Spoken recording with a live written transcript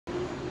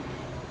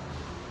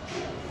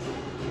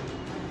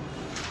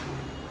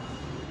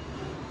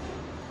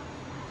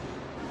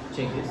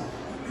check this.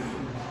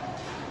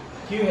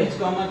 Q h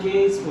comma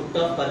k is foot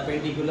of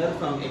perpendicular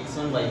from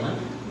x1 y1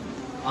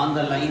 on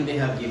the line they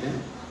have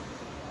given.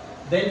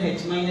 Then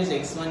h minus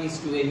x1 is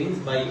 2a means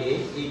by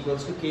a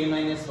equals to k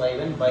minus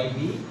y1 by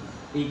b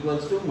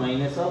equals to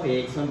minus of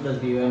ax1 plus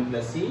b1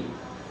 plus c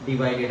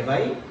divided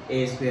by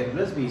a square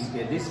plus b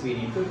square. This we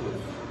need to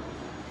prove.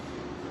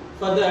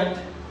 For that,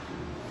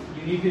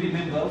 you need to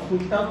remember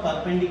foot of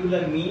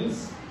perpendicular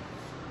means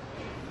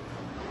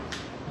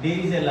there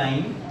is a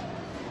line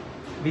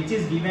which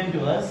is given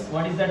to us.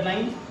 What is that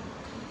line?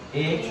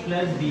 Ax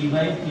plus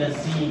by plus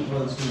c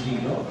equals to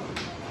 0.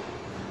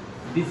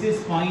 This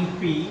is point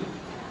P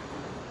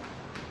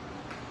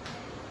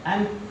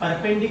and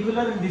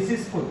perpendicular, this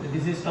is foot.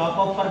 This is top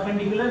of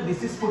perpendicular,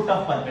 this is foot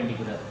of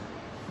perpendicular.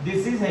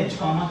 This is h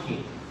comma k.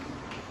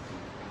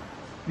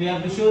 We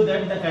have to show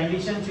that the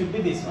condition should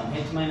be this one,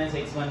 h minus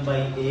x1 by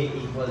a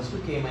equals to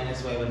k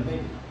minus y1 by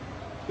b.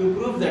 To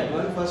prove that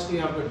one, first we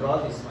have to draw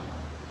this one.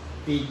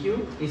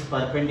 PQ is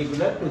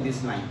perpendicular to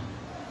this line.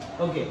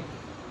 Okay.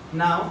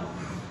 Now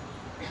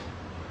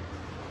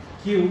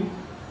Q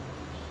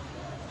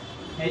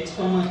h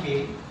comma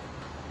k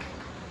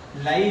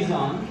lies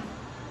on,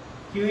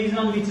 Q is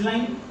on which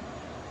line?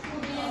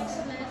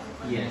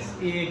 Yes,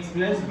 ax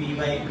plus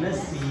by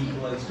plus c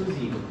equals to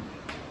 0.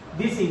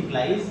 This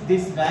implies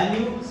this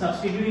value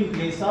substitute in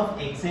place of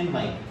x and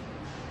y.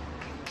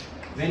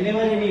 Whenever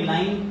any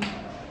line,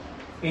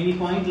 any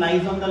point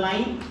lies on the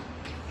line,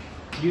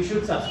 you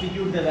should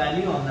substitute the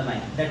value on the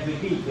line. That will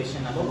be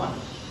equation number 1.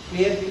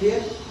 Clear?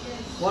 Yes.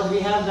 What we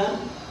have done?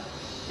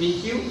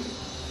 PQ,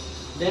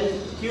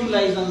 then Q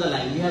lies on the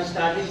line. We have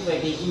started by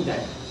taking that.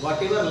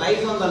 Whatever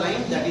lies on the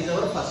line, that is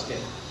our first step.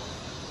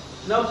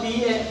 Now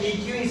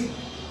PQ is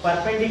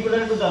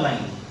perpendicular to the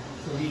line.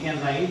 So we can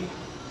write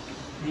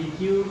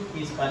PQ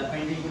is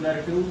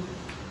perpendicular to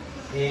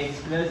ax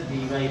plus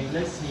by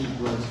plus c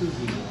equals to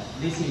 0.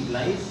 This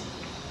implies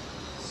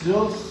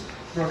slopes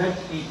product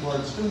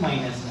equals to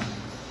minus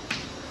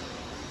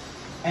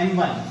 1.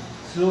 M1,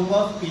 slope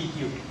of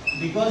PQ.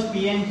 Because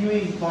P and Q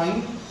is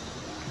point,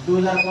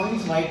 those are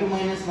points, y2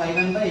 minus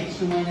y1 by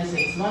x2 minus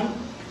x1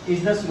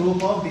 is the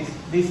slope of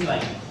this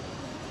line.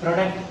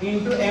 Product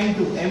into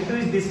M2. M2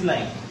 is this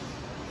line.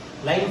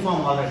 Line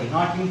form already,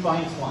 not in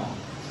points form.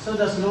 So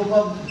the slope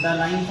of the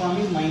line form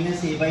is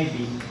minus a by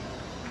b.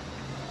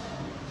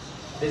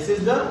 This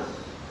is the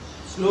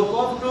slope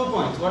of 2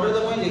 points. What are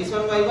the points?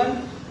 x1,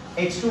 y1,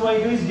 x2,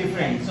 y2 is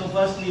different. So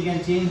first we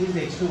can change this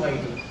x2,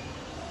 y2.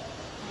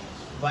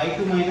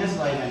 y2 minus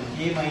y1,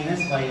 k minus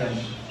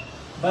y1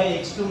 by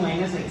x2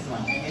 minus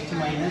x1, h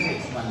minus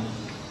x1.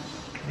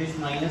 This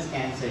minus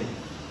cancelled.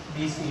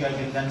 These you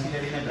can consider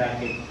in a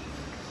bracket.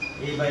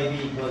 A by b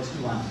equals to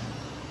 1.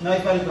 Now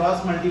if I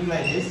cross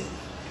multiply this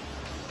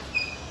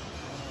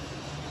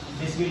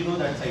will go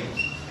that side.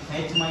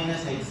 H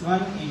minus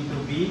x1 into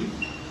b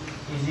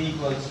is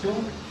equals to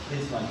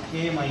this one,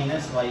 k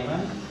minus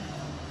y1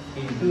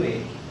 into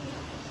a.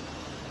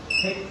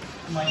 H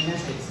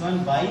minus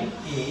x1 by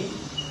a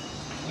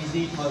is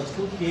equals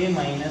to k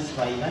minus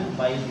y1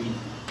 by b.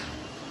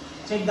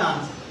 Check the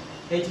answer.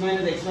 H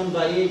minus x1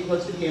 by a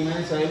equals to k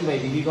minus y1 by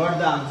b. We got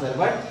the answer,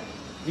 but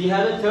we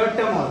have a third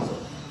term also.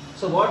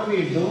 So what we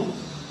will do,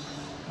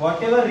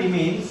 whatever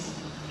remains,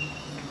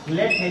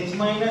 let h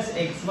minus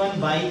x1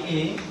 by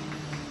a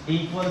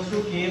equals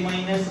to k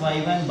minus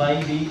y1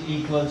 by b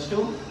equals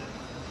to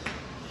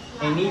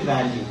any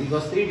value,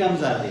 because 3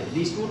 terms are there.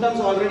 These 2 terms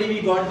already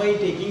we got by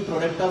taking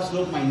product of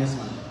slope minus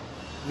 1.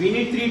 We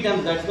need 3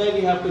 terms, that's why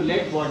we have to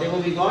let whatever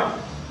we got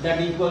that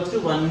equals to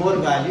one more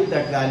value,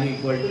 that value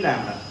equal to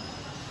lambda.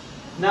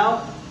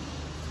 Now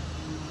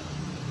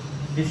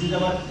this is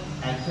our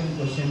actual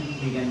question,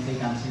 we can say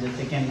consider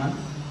second one.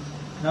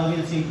 Now we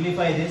will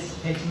simplify this.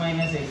 H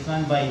minus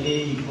x1 by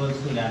a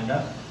equals to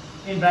lambda.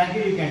 In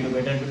bracket you can do,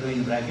 better to do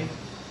in bracket.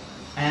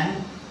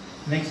 And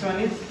next one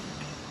is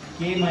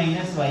k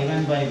minus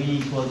y1 by b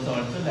equals to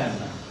also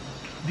lambda.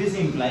 This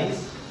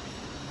implies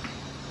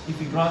if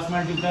we cross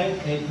multiply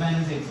h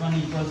minus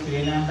x1 equals to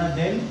a lambda,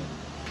 then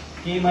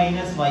k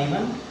minus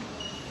y1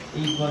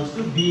 equals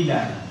to b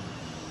lambda.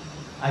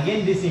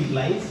 Again this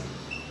implies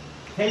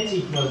h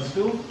equals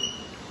to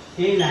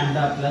a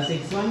lambda plus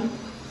x1,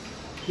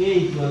 k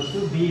equals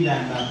to b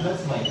lambda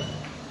plus y1.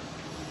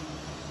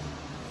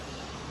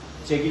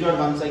 Check it out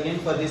once again.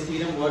 For this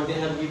theorem, what they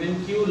have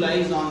given, Q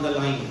lies on the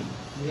line.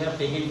 We have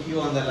taken Q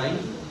on the line.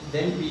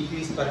 Then PQ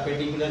is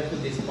perpendicular to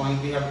this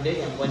point. We have to take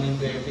M1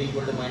 into M2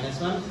 equal to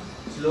minus 1.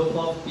 Slope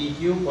of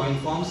PQ point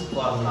forms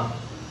formula.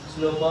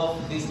 Slope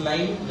of this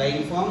line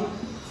form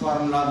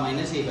formula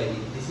minus a by b.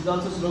 This is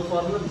also slope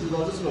formula. This is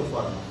also slope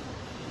formula.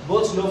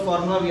 Both slope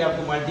formula we have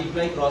to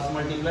multiply, cross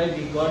multiply.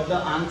 We got the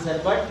answer,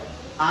 but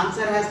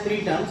answer has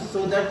 3 terms.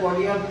 So that what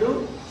we have to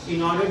do,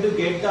 in order to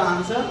get the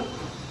answer,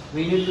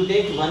 we need to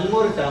take one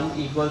more term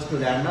equals to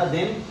lambda.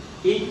 Then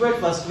equate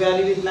first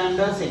value with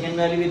lambda, second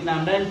value with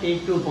lambda, and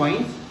take 2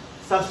 points.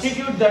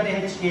 Substitute that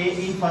hk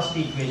in first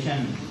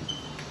equation.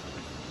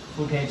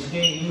 Put hk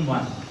in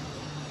 1.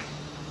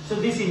 So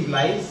this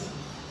implies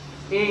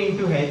a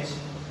into h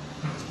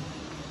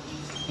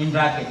in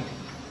bracket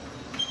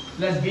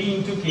plus b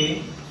into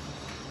k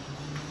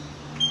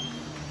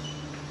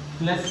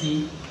plus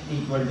c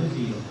equal to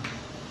 0.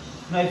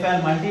 Now if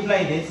I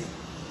multiply this,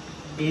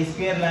 a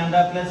square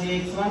lambda plus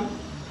ax1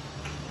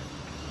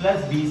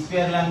 plus b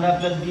square lambda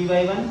plus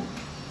by1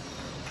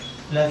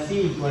 plus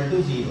c equal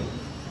to 0.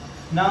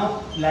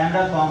 Now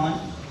lambda common,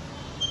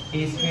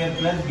 a square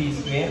plus b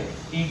square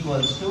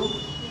equals to,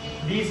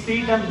 these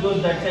three terms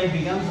goes that side,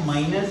 becomes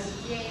minus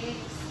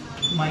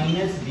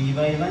b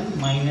by 1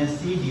 minus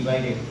c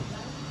divided.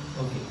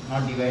 Okay,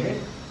 not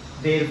divided.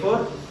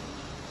 Therefore,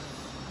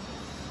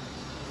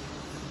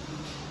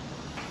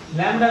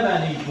 lambda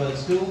value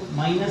equals to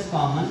minus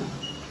common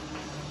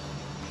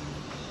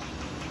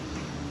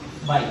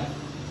by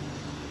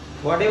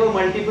whatever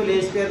multiple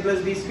a square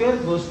plus b square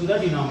goes to the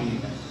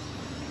denominator.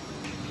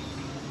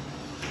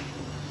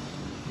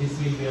 This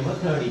will be our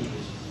third equation.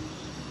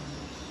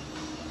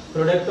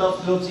 Product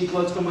of slopes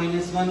equals to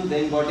 -1.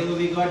 Then whatever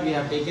we got, we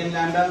have taken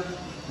lambda.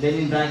 Then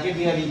in bracket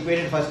we have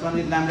equated first one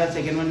with lambda,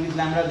 second one with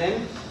lambda.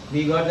 Then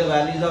we got the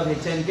values of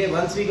h and k.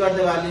 Once we got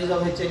the values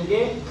of h and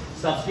k,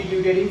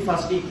 substituted in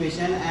first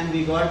equation and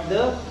we got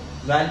the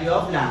value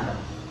of lambda.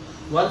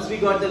 Once we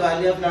got the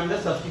value of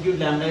lambda, substitute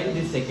lambda in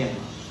this second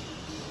one.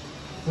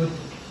 Put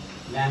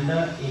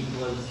lambda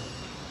equals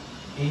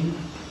in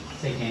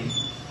second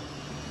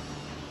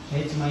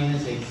h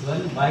minus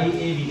x1 by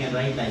a, we can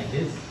write like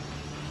this,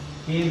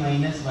 k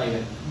minus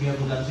y1. We have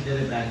to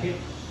consider a bracket,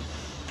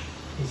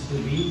 is to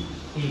be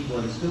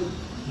equals to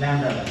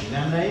lambda value.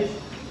 Lambda is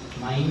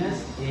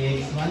minus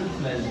ax1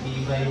 plus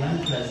b by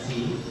 1 plus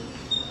c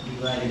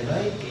divided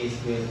by a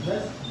square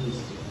plus b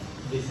square.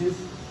 This is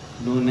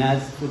known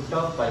as foot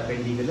of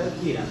perpendicular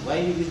theorem. Why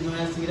it is known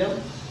as theorem?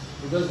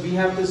 Because we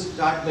have to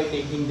start by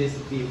taking this,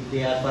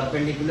 they are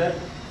perpendicular,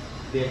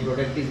 their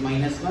product is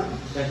 -1.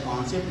 That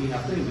concept you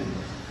have to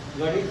remember.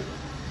 Got it?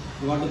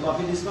 You want to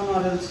copy this one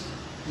or else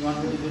you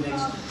want me to do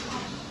next?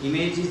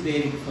 Image is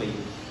there for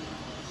you.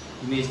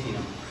 Image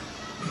theorem.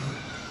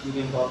 You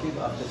can copy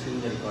after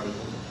seeing the recording.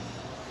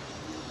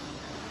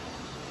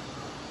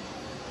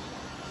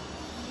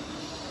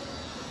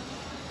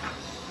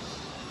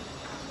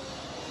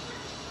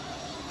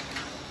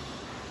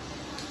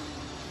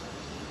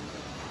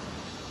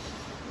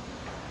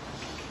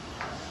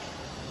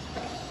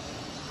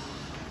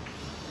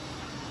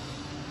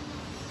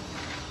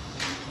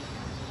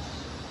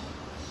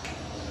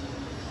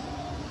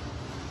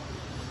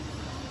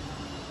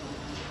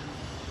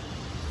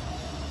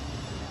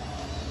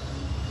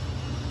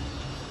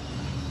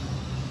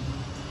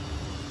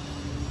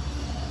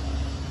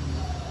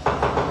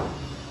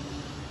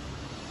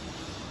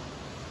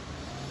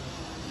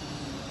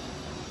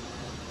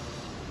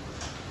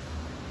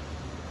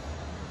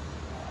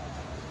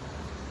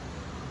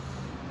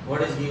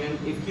 What is given?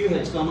 If q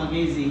h comma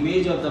k is the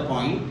image of the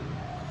point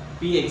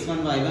p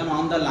x1 y1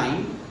 on the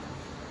line,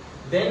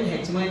 then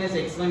h minus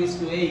x1 is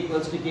to a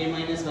equals to k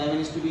minus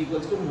y1 is to b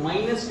equals to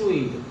 -2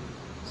 into.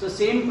 So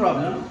same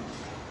problem,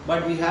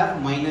 but we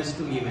have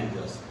 -2 given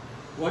to us.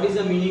 What is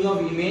the meaning of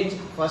image?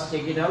 First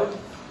check it out.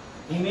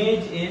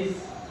 Image is,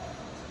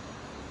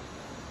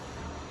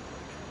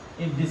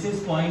 if this is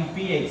point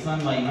p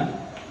x1 y1,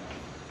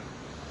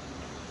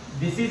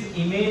 this is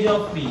image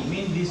of p,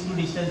 means these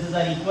two distances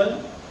are equal.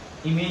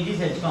 Image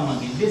is h comma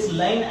k. This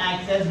line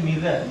acts as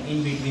mirror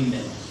in between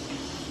them.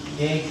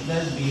 Ax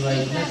plus by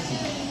plus c.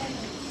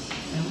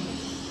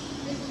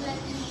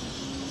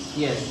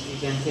 Yes, you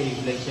can say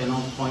reflection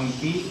of point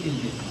P is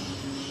this one.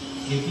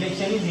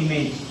 Reflection is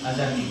image,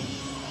 other name.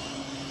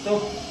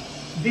 So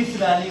this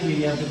value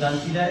we have to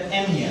consider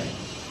m here.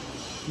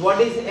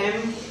 What is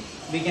m?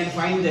 We can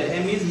find there.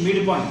 M is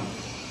midpoint.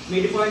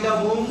 Midpoint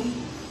of whom?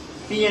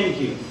 P and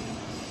Q.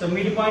 So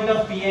midpoint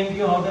of P and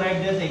Q, how to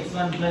write this?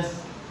 x1 plus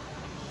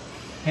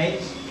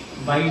h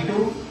by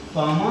 2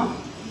 comma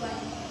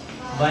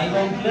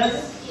y1 plus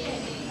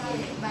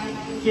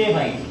k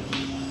by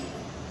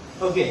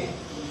 2. Okay,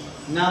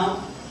 now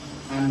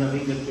I am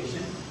doing the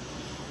question.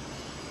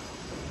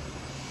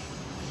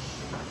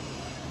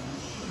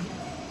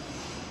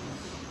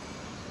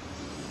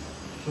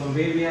 From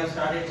where we have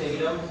started, check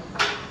it out.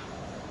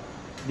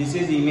 This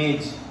is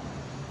image.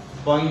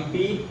 Point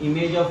P,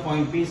 image of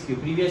point P is Q.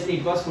 Previously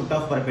it was foot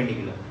of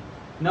perpendicular.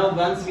 Now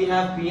once we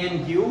have P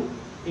and Q,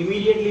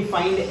 immediately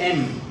find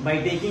M by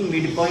taking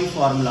midpoint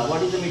formula.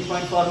 What is the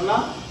midpoint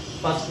formula?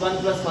 First one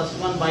plus first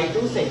one by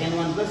 2, second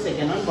one plus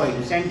second one by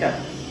 2. Center.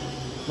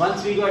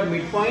 Once we got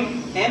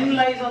midpoint, M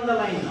lies on the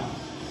line now.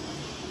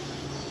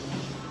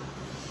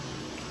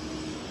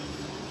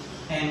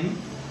 M,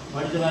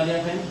 what is the value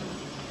of M?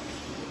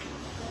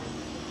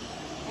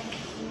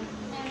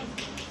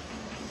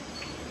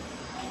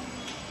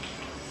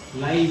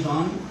 Lies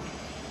on.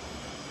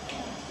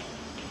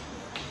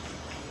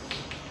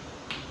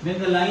 When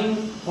the line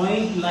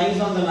point lies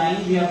on the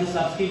line, we have to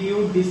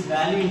substitute this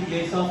value in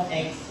place of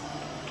x.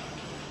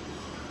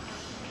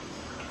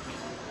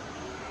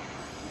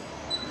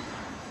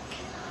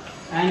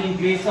 And in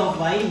place of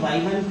y,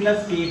 y1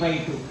 plus k by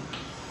 2.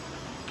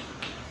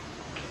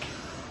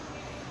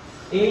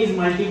 A is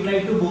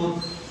multiplied to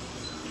both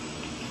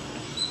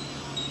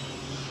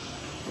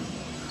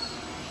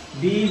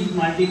B is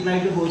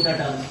multiplied to both the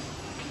terms.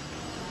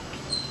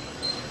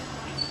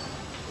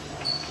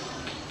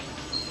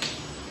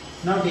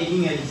 Now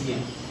taking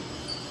LCM.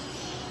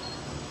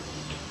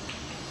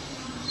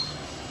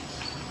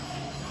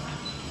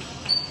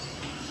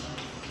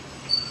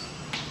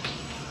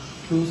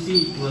 Two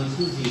C equals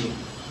to 0.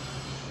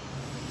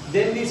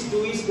 Then this 2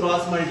 is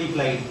cross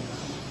multiplied.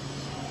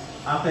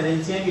 After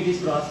LCM it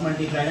is cross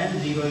multiplied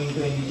and 0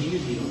 into anything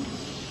is 0.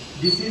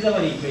 This is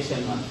our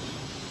equation 1.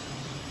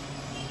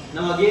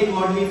 Now again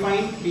what we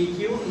find,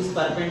 PQ is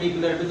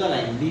perpendicular to the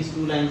line. These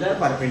two lines are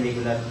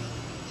perpendicular.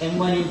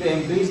 M1 into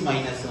M2 is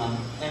minus 1.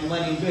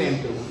 M1 into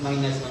M2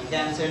 minus 1.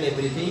 Cancelled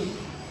everything.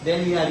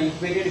 Then we are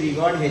equated, we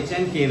got H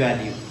and K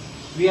value.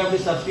 We have to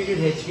substitute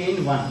HK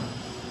in 1.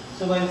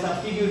 So while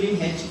substituting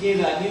HK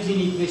values in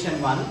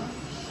equation 1,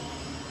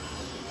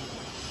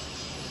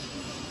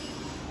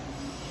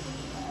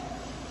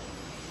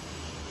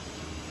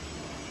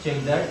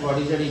 check that, what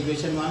is that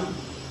equation 1?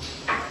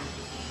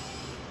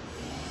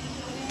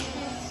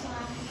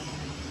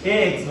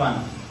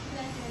 AX1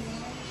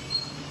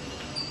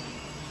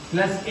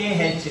 plus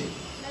AH.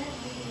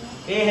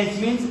 AH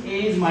means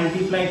A is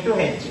multiplied to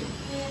H.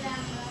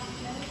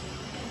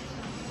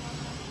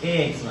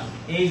 AX1.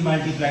 A is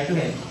multiplied to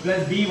H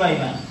plus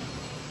BY1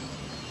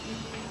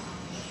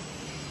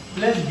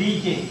 plus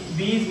BK.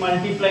 B is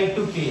multiplied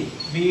to K.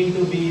 B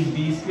into B is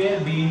B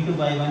square. B into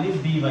Y1 is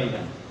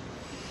BY1.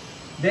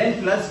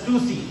 Then plus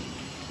 2C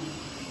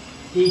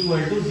equal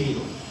to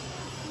 0.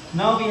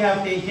 Now we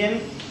have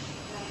taken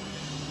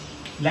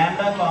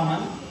lambda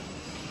common,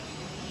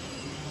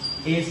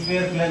 A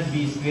square plus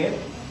B square,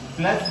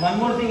 plus one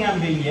more thing I am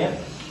doing here,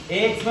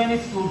 AX1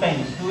 is 2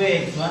 times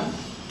 2AX1,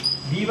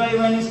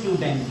 BY1 is 2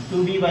 times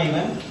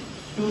 2BY1,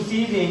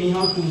 2C is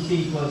anyhow 2C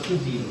equals to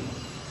 0.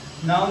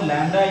 Now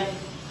lambda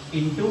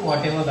into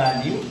whatever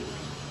value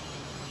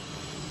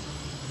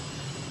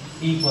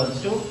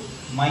equals to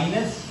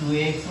minus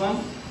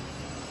 2AX1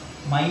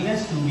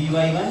 minus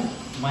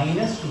 2BY1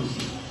 minus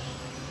 2C.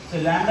 So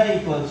lambda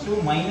equals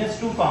to minus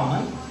 2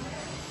 common,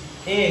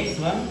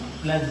 AX1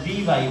 plus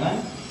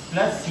BY1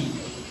 plus C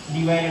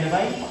divided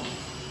by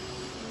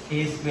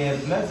A square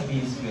plus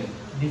B square.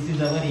 This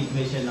is our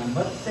equation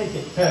number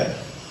third.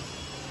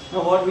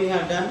 Now what we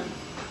have done?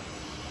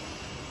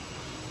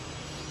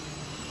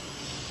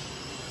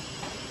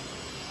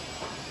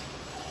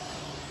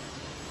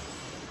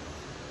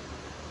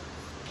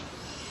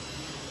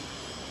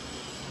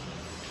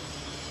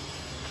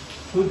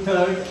 To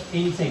third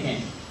in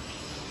second.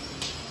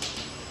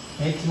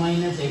 H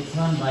minus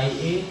x1 by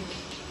A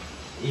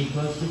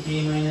equals to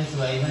K minus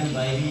y1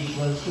 by B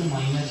equals to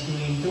minus 2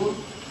 into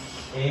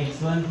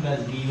x1 plus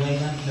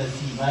by1 plus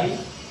C by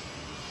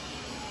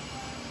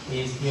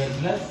A square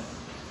plus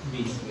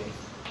B square.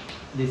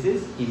 This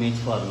is image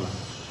formula.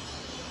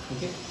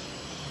 Okay.